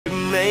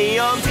ไม่ย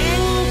อมทิ้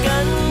งกั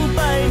นไป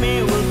ไม่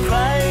ว่าใคร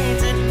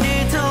จะดี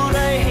เท่าไร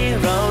ให้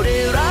เราได้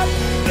รัก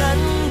กัน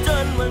จ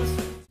นวัน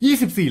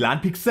24 ล้าน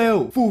พิกเซล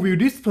Full View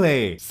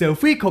Display เซล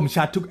ฟี่คม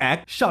ชัดทุกแอค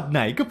ช็อตไห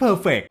นก็เพอ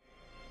ร์เฟกต์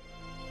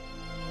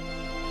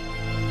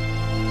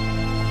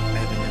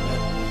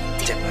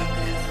เจ็บมาก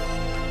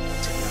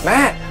แม่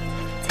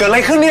เกิดอะไร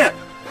ขึ้นเนี่ย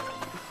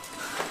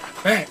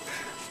แม่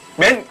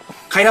เบน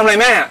ใครทำอะไร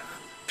แม่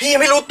พี่ยั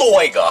งไม่รู้ตัว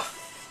อีกเหรอ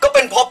ก็เ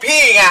ป็นเพราะ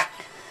พี่ไง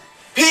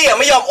พี่ยัง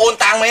ไม่ยอมโอน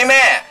ตังค์มาให้แ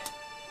ม่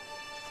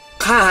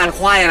ค่าอาหารค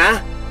วายนะ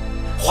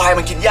ควาย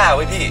มันกินหญ้าไ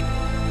ว้พี่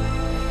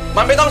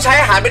มันไม่ต้องใช้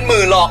อาหารเป็นห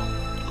มื่นหรอก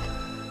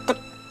ก็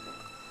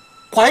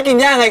ควายกิน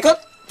หญ้าไงก็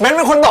เบนเ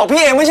ป็นคนบอก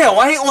พี่เองไม่ใช่เหรอ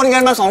ว่าให้โอนเงิ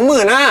นมา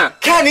20,000น่ะ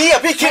แค่นี้อ่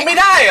ะพี่คิดไม่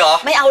ได้เหรอ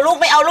ไม่เอาลูก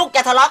อ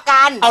ย่าทะเลาะ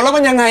กันเอาแล้วมั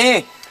นยังไง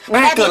แ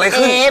ม่เกิดอะไร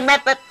ขึ้น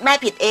แม่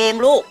ผิดเอง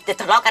ลูกจะ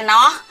ทะเลาะกันเน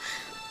าะ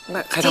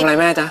ใครทำอะไร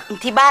แม่จ๊ะ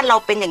ที่บ้านเรา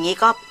เป็นอย่างนี้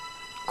ก็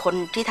คน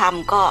ที่ท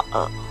ำก็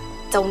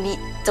เจ้าหนี้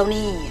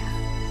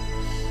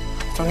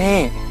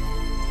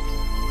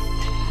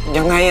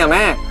ยังไงอะแ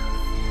ม่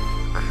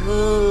คื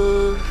อ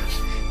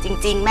จ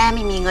ริงๆแม่ไ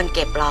ม่มีเงินเ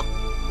ก็บหรอก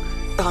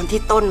ตอนที่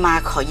ต้นมา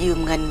ขอยืม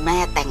เงินแม่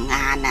แต่งง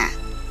านน่ะ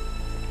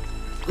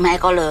แม่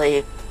ก็เลย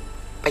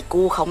ไป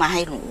กู้เขามาใ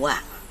ห้หนูอ่ะ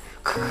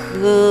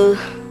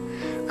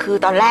คือ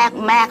ตอนแรก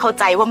แม่เข้า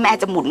ใจว่าแม่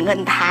จะหมุนเงิน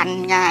ทัน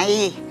ไง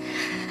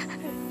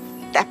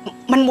แต่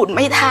มันหมุนไ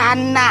ม่ทัน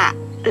น่ะ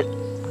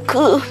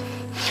คือ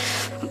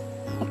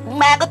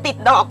แม่ก็ติด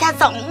ดอกแค่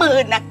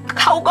20,000น่ะ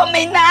เขาก็ไ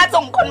ม่น่า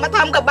ส่งคนมาท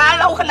ำกับบ้าน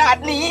เราขนาด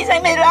นี้ใช่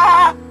ไหมล่ะ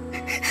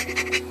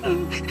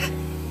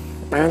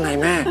ไม่เป็นไร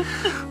แม่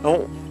แล้ว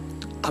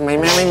ทำไม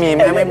แม่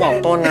ไม่บอก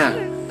ต้นน่ะ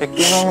ไป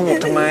กู้นอกระบบ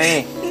ทำไม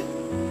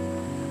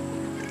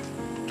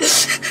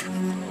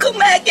ก็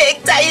แม่เกรง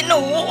ใจห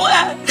นูอ่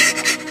ะ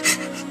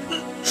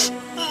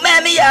แม่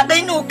ไม่อยากให้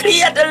หนูเครี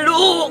ยดนะ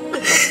ลูก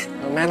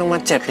แม่ต้องมา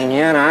เจ็บอย่างเ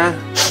งี้ยนะ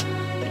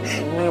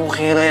ไม่โอเค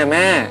เลยอะแ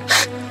ม่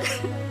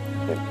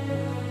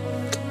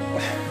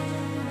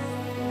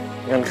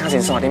เงินค่าสิ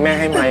นสอดที่แม่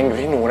ให้มายังอยู่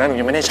ที่หนูนะหนู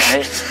ยังไม่ได้ใช้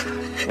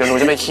เดี๋ยวหนู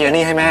จะไปเคลียร์ห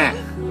นี้ให้แม่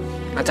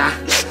นะจ๊ะ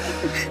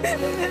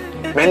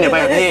เบนเดี๋ยวไป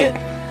กับพี่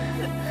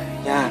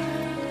ย่า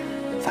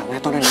ฝากแม่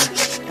ต้นด้วยนะ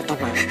เดี๋ยวต้น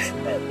มา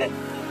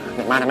เ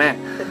ดี๋ยวมานะแม่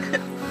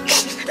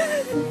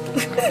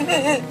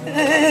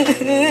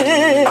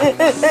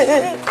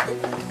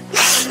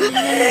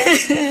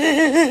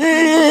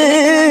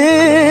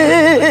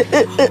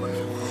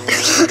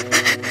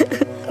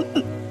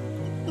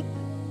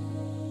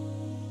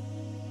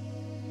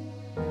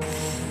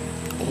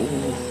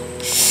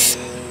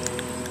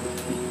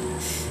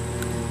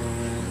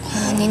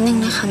นิดนึง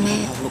นะคะแม่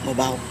ลูก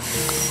เบา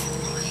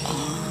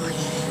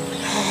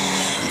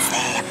แส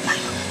บมาก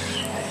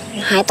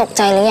หายตกใ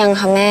จหรือยัง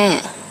คะแม่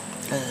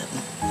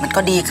มันก็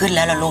ดีขึ้นแ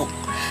ล้วล่ะลูก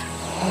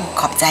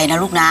ขอบใจนะ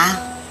ลูกนะ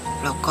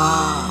แล้วก็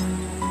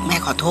แม่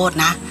ขอโทษ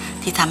นะ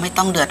ที่ทำให้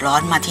ต้องเดือดร้อ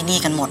นมาที่นี่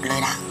กันหมดเลย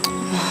นะ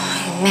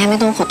แม่ไม่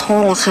ต้องขอโท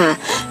ษหรอกค่ะ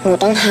หนู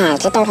ต้องหาก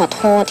ที่ต้องขอโ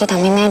ทษที่ท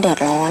ำให้แม่เดือด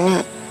ร้อนอ่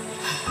ะ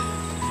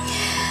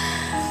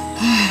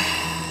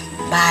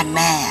บ้านแ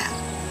ม่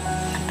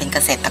มันเป็นเก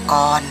ษตรก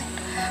ร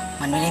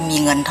มันไม่ได้มี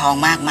เงินทอง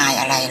มากมาย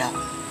อะไรหรอก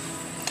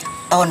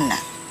ต้นน่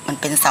ะมัน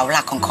เป็นเสาห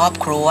ลักของครอบ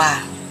ครัว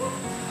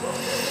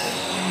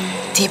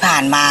ที่ผ่า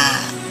นมา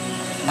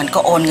มันก็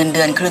โอนเงินเ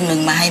ดือนครึ่งนึ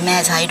งมาให้แม่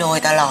ใช้โดย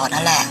ตลอด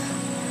นั่นแหละ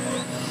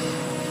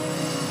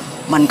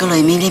มันก็เล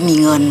ยไม่ได้มี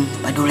เงิน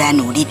มาดูแลห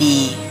นูดี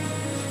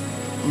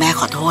ๆแม่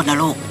ขอโทษนะ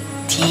ลูก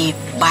ที่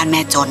บ้านแ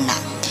ม่จนน่ะ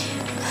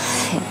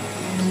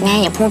แม่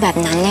อย่าพูดแบบ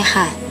นั้นเลย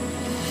ค่ะ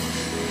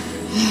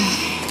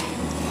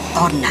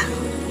ต้นน่ะ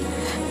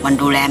มัน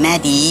ดูแลแม่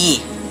ดี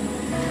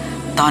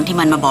ตอนที่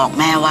มันมาบอก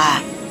แม่ว่า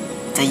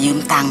จะยืม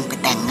ตังค์ไป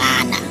แต่งงา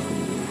นน่ะ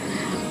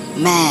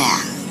แม่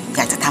อย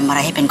ากจะทำอะไร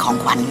ให้เป็นของ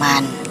ขวัญมั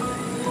น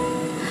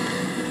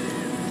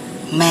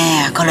แม่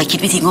ก็เลยคิด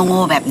วิธีโ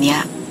ง่ๆแบบเนี้ย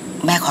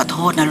แม่ขอโท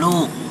ษนะลู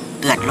ก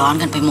เดือดร้อน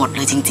กันไปหมดเ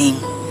ลยจริง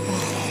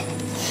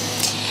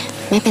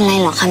ๆไม่เป็นไร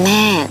หรอกค่ะแ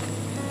ม่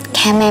แ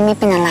ค่แม่ไม่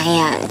เป็นอะไร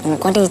อ่ะหนู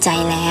ก็ดีใจ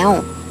แล้ว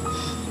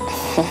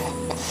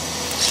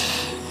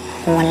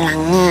วันหลั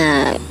งอ่ะ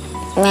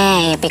แม่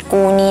ไป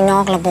กู้หนี้นอ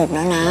กระบบแ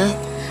ล้วนะ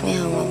ไม่เ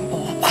อา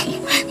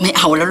ไม่เ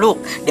อาแล้วลูก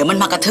เดี๋ยวมัน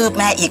มากระทืบ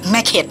แม่อีกแม่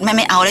เข็ดแม่ไ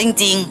ม่เอาแล้วจ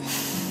ริงๆ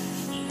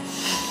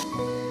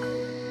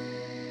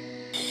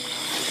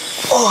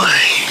โอ้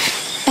ย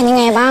เป็นยัง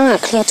ไงบ้างอ่ะ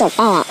เคลียร์จบเ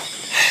ปล่าอ่ะ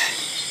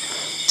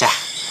จ้ะ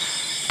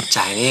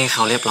จ่ายนี่เข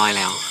าเรียบร้อยแ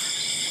ล้ว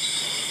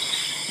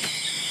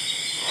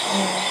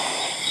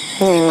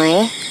เหนื่อยไหม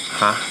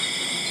ฮะ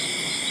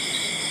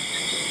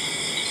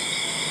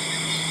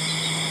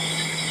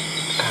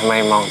ทำไม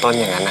มองต้น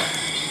อย่างนั้นน่ะ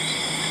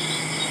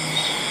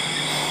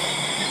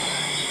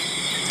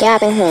ย่า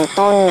เป็นห่วง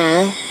ต้นนะ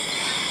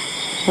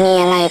มี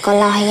อะไรก็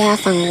เล่าให้ย่า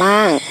ฟังบ้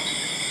าง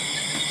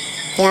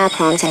ย่าพ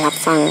ร้อมจะรับ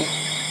ฟัง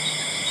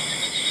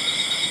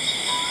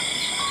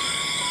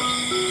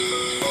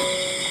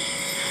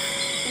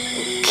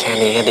แค่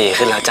นี้ก็ดี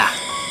ขึ้นแล้วจ้ะ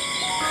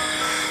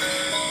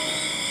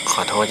ข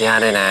อโทษย่า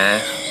ด้วยนะ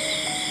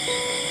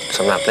ส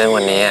ำหรับเรื่อง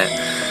วันนี้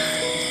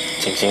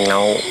จริงๆแล้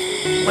ว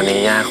วันนี้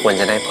ย่าควร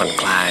จะได้ผ่อน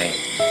คลาย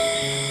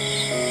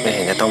ไม่เ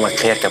ห็นจะต้องมาเ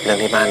ครียดกับเรื่อง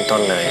ที่บ้านต้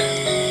นเลย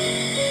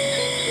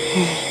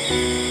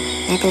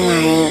ไม่เป็นไร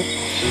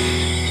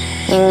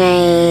ยังไง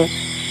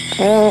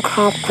เรื่องค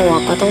รอบครัว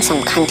ก็ต้องส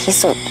ำคัญที่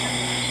สุด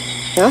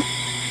เนาะ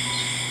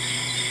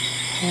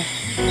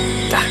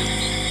จ้ะ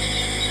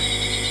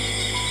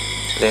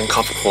เรื่องคร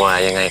อบครัว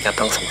ยังไงก็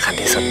ต้องสำคัญ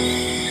ที่สุด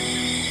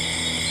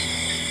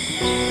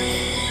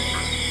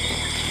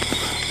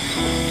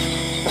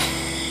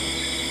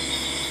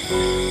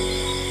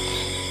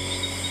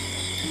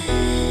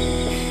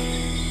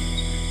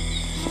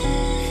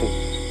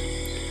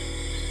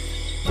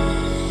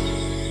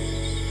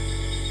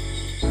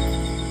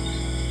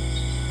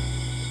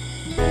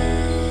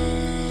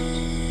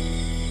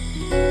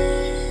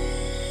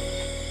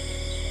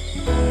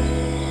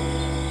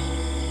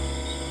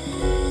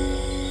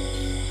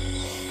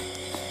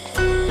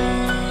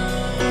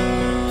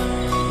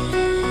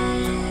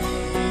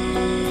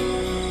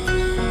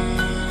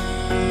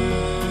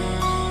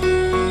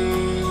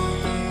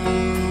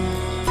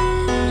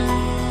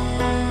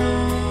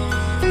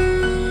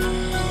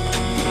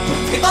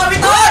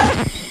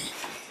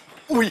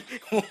อุ้ย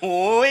โ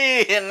อ้ย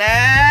นะ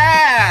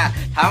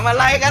ทำอะ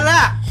ไรกันล่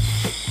ะ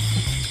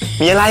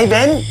มีอะไรเบ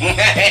น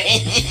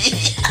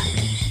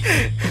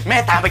แม่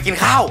ตามไปกิน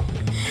ข้าว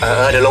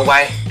เดี๋ยวลงไป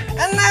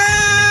อันน่า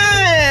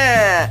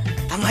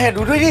ทำไม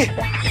ดูด้วยดิ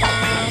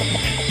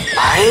ไ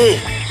ป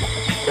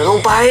เดี๋ยวลง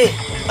ไป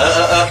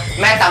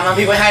แม่ตามน้ำพ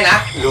ริกไว้ให้นะ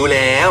รู้แ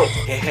ล้ว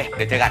เ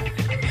ดี๋ยวเจอกัน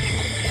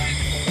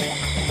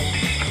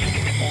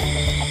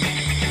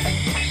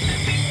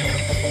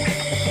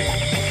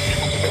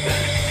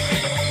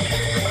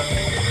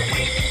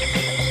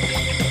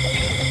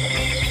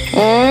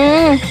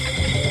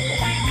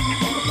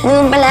ลื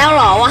มไปแล้วเห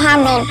รอว่าห้าม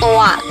โดนตัว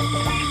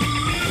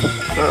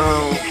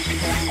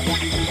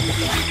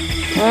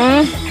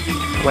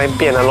ทำไมเป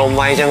ลี่ยนอารมณ์ไ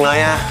วจังเลย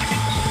อะ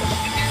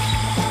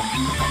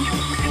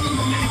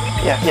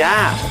ย่า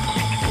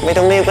ไม่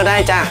ต้องรีบก็ได้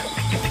จ้ะ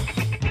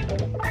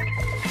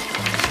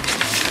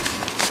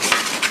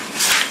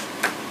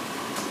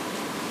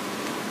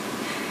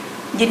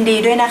ยินดี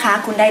ด้วยนะคะ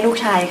คุณได้ลูก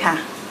ชายค่ะ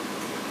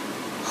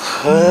เ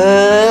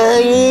ฮ้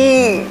ย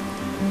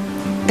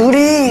ดู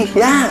ดิ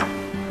ย่า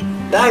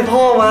ได้พ่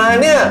อมา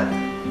เนี่ย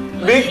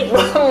บิ๊กเ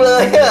บิ้มเล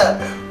ยอะ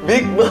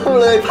บิ๊กเบิ้ม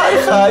เลยพาย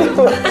ขายอ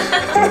ยู่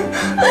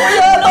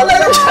ย่าต้องได้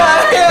ลูกชา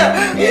ยอะ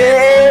เย้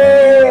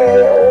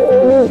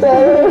ได้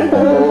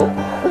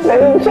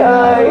ลูกชา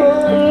ย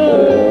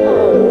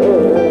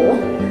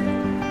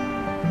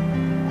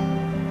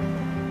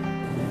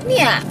เ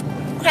นี่ย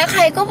ใค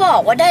รๆก็บอ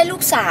กว่าได้ลู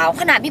กสาว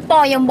ขนาดพี่ปอ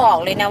ยังบอก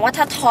เลยนะว่า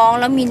ถ้าท้อง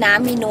แล้วมีน้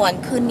ำมีนวล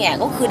ขึ้นเนี่ย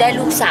ก็คือได้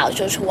ลูกสาว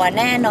ชัวร์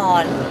แน่นอ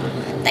น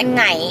แต่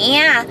ไง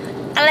อะ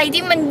อะไร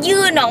ที่มัน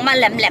ยื่นออกมา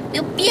แหลมๆเ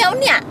ปรี้ยวๆ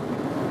เนี่ย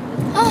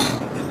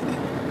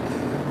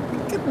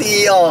ก็ดี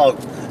ออก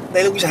ได้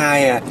ลูกชาย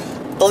อ่ะ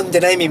ต้นจะ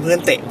ได้มีเพื่อน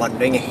เตะบอล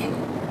ด้วยไง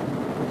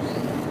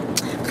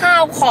ข้า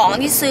วของ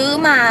ที่ซื้อ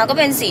มาก็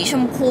เป็นสีช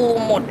มพู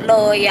หมดเล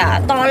ยอ่ะ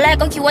ตอนแรก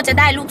ก็คิดว่าจะ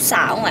ได้ลูกส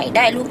าวไงไ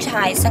ด้ลูกช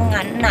ายซะ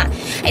งั้นน่ะ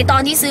ไอตอ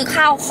นที่ซื้อ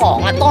ข้าวของ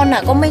อ่ะต้นอ่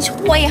ะก็ไม่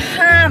ช่วย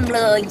ห้ามเ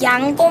ลยยั้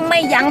งก็ไม่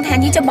ยั้งแทน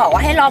ที่จะบอกว่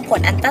าให้รอผ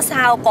ลอัลตราซ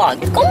าวด์ก่อน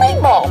ก็ไม่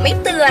บอกไม่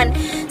เตือน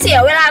เสีย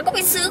เวลาก็ไป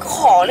ซื้อข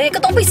องเลยก็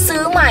ต้องไปซื้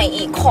อใหม่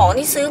อีกของ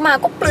ที่ซื้อมา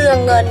ก็เปลือง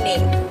เงินอี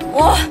กโ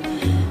อ้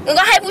งั้น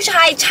ก็ให้ผู้ช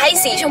ายใช้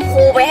สีชม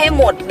พูไปให้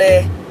หมดเลย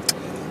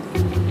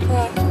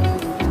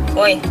โ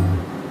อ้ย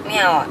ไม่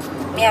เอาอ่ะ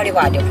ไม่เอาดีก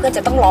ว่าเดี๋ยวเพื่อนจ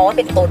ะต้องร้องว่าเ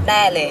ป็นตุ๊ดแ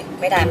น่เลย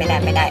ไม่ไ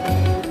ด้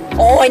โ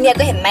อ้ยเนี่ย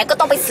ก็เห็นไหมก็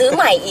ต้องไปซื้อใ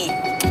หม่อีก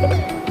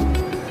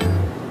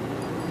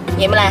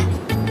ยิ้มอะไร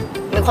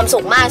มีความสุ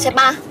ขมากใช่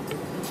ปะ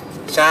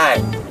ใช่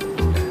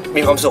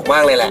มีความสุขมา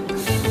กเลยแหละ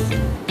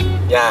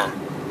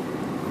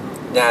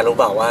ย่ารู้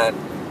เปล่าว่า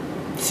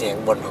เสียง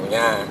บ่นของ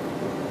ย่า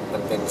มั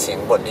นเป็นเสียง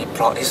บ่นที่เพ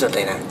ราะที่สุดเล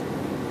ยนะ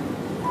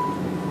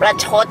ประ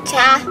ชดใ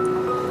ช่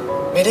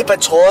ไม่ได้ปร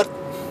ะชด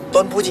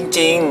ต้นพูดจ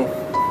ริง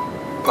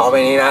ๆต่อไป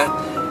นี้นะ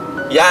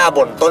ย่า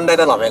บ่นต้นได้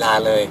ตลอดเวลา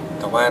เลย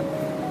แต่ว่า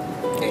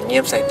อย่างเงี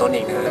ยบใส่ต้น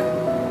อีก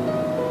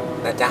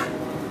นะจ๊ะ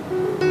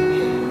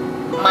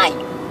ไม่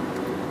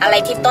อะไร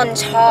ที่ต้น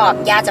ชอบ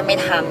ย่าจะไม่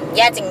ทำ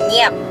ย่าจะเ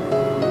งียบ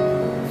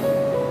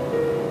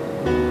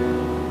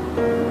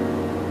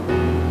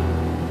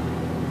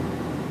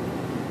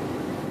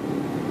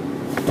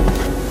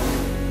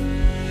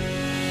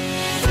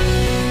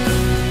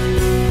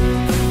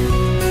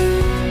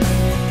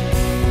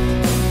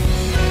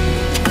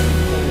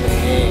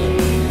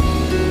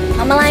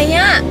ทำอะไรเ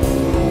นี่ย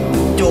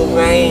จูบ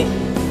ไง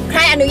ใคร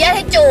อนุญาตใ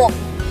ห้จูบ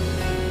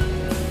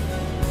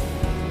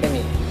ไม่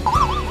มี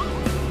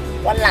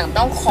วันหลัง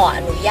ต้องขออ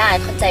นุญาต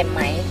เข้าใจไหม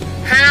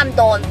ห้ามโ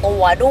ดนตั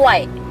วด้วย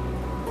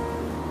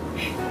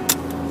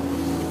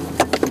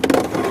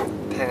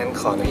ถ้างั้น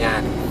ขออนุญา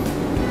ต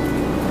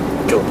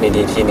จูบ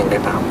ดีๆทีหนึ่งได้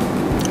เปล่า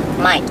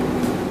ไม่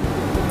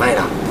ห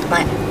รอไ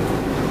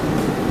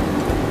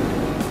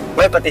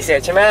ม่ปฏิเสธ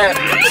ใช่ไหม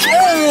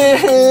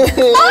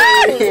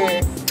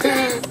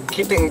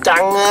คิดถึงจั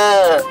งอ่ะ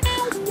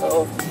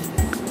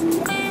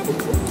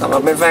กลับมา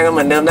เป็นแฟนกันเห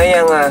มือนเดิมได้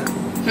ยังอ่ะ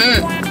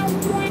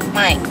ไ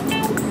ม่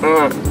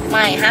ไ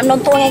ม่ห้ามโดน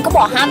ตัวไงก็บ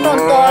อกห้ามโดน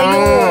ตัวอ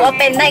ยู่ว่า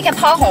เป็นได้แค่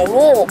พ่อของ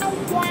ลูก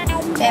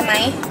ใช่ไหม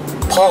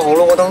พ่อของ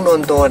ลูกก็ต้องโดน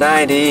ตัวได้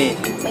ดิ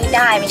ไม่ไ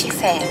ด้ไม่ใช่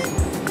แฟน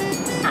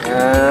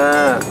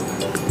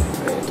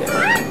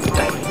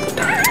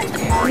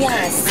อย่า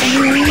สิ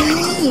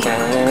จ้า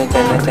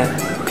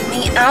ไม่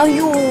เอาอ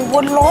ยู่บ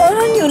นร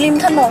ถอยู่ริม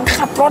ถนน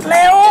ขับรถเ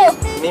ร็ว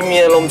นี่มี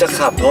อารมณ์จะ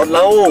ขับรถแ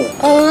ล้ว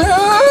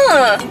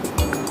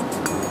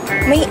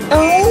ไม่เอ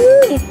า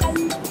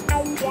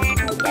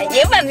อย่าเ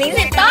ย็บแบบนี้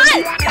สิต้น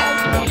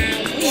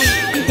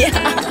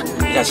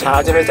อย่าช้า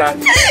ใช่ไหมจ๊ะ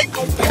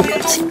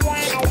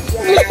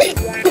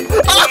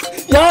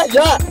ย่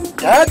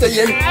าใจเ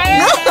ย็น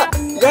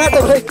ย่าตั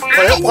วเลยพ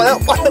อแล้ว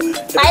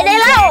ไปได้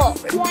แล้ว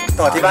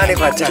ต่อที่บ้านดี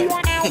กว่าจ้ะ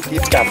รี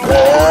บกลับ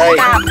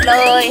เล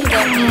ย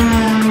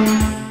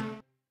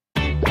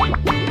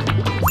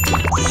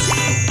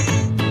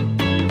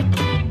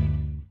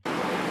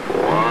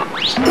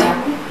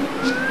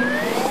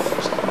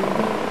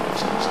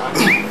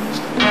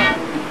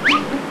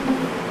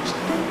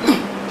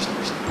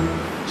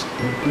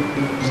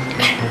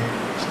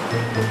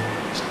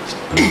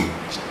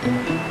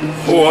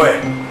โอ้ย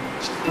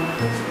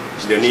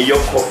เดี๋ยวนี้ย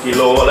ก6 กิโ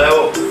ลแล้ว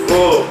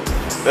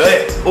เฮ้ย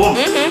อุ้ม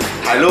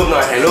ถ่ายรูปหน่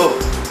อยถ่ายรูป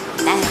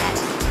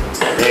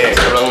นี่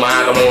กำลังมา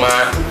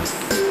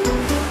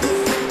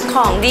ข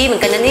องดีเหมือ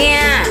นกันนะเนี่ย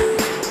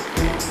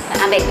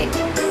เบรก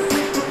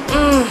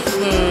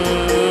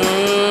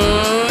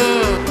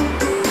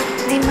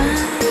ดีมา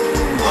ก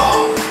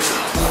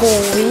โห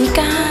ยก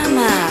ล้าม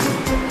อ่ะ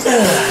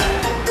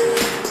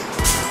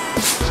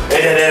เดี๋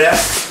ยว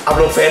อัพ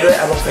ลงเฟซด้วย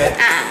อัพลงเฟซ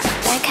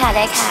ไ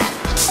ด้ค่ะ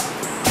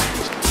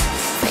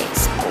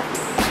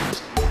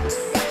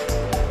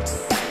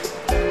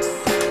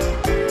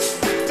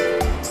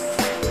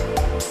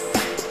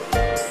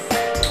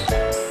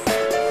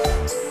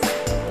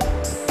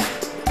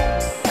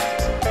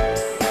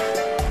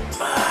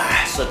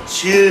สด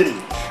ชื่น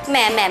แหม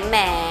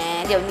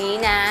เดี๋ยวนี้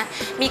นะ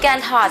มีการ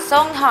ถอดเ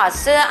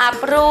สื้ออัพ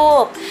รู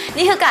ป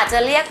นี่คือกะจะ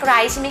เรียกไล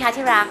ค์ใช่ไหมคะ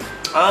ที่รัก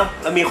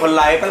แล้วมีคนไ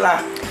ลค์ปะล่ะ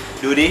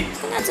ดูดิ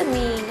น่าจะ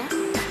มีนะ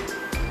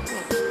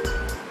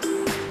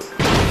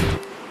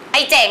ไ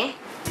อ้เจ๋ง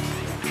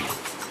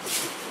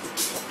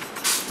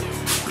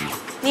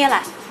นี่อะไร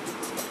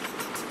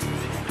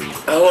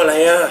อะไร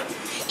อ่ะ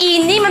อี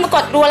นี่มันมาก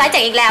ดดูไลค์เ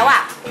จ๋งอีกแล้วอ่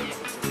ะ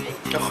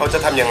แล้วเขาจะ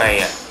ทำยังไง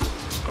อ่ะ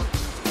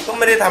ก็ไ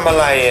ม่ได้ทำอะ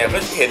ไรอ่ะก็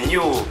เห็นอ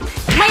ยู่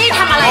ไม่ได้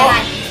ทำอะไร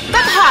ก็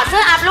ถอดเสื้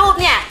ออัพรูป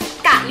เนี่ย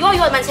กะยั่ว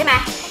ยวนมันใช่ไหม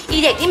อี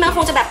เด็กนี่มันค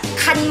งจะแบบ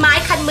คันไม้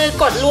คันมือ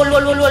กดรัว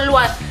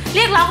เ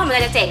รียกร้องความอะไร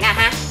จะเจ๋งอะ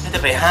ฮะจะ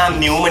ไปห้าม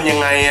นิ้วมันยัง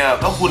ไงอ่ะ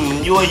ก็หุ่นมัน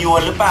ยั่วยว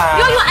นหรือเปล่า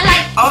ยั่วยวนอะไร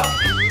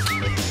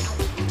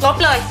ลบ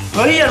เลยเ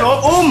ฮ้ยอย่าลบ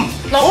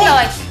ลบเล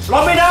ยล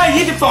บไม่ได้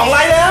22 ไล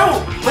ค์แล้ว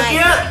เมื่อ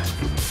กี้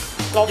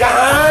ลบอย่า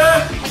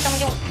ไม่ต้อง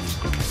ยุ่ง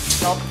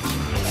ลบ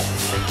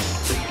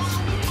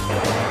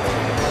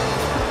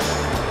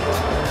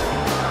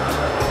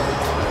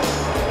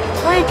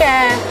เฮ้ยแก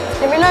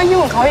ยังไม่เลิกยุ่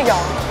งกับเขาอีกเหร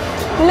อ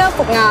เลิก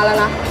ฝึกงานแล้ว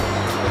นะ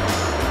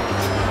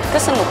ก็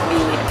สนุก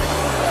ดี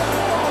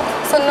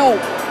สนุ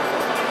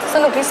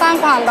กที่สร้าง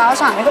ความร้าว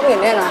ฉานให้คนอื่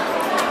นเนี่ยนะ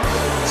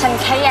ฉัน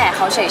แค่แย่เข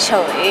าเฉ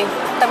ย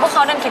ๆแต่พวกเข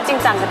าดันคิดจริง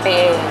จังกันไป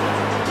เอง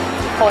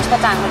โพสต์ปร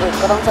ะจานคนอื่น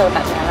ก็ต้องเจอแบ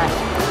บนี้แหละ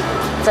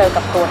เจอ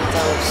กับตัวเจ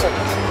อสุด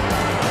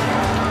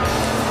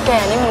แก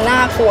นี่มันน่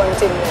ากลัวจ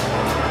ริงเลย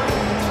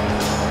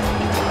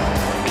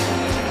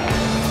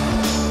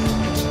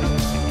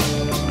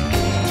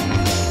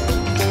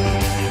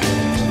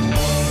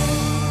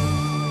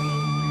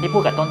พี่พู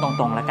ดกับต้นตร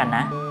งๆแล้วกันน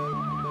ะ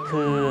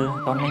คือ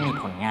ต้นไม่มี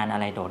ผลงานอะ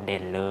ไรโดดเด่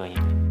นเลย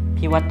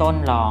พี่ว่าต้น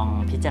ลอง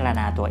พิจารณ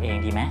าตัวเอง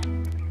ดีไหม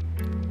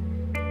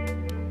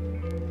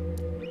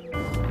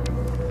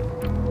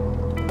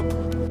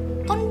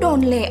ต้นโดน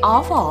เลย์ออ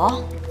ฟหรอ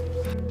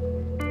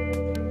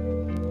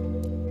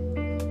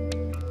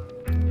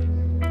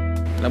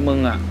แล้วมึง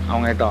อ่ะเอา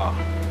ไงต่อ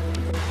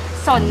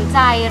สนใจ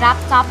รับ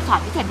จ็อบสอน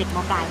พิเศษเด็กม.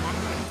ปลายไหม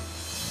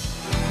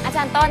อาจ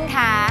ารย์ต้นค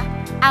ะ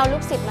เอาลู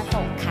กศิษย์มา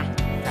ส่งค่ะ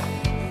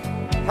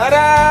ทาด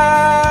า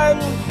น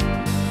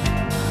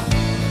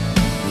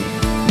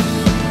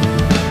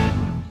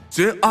จ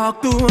ะออก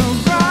ตัว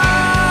ร้าย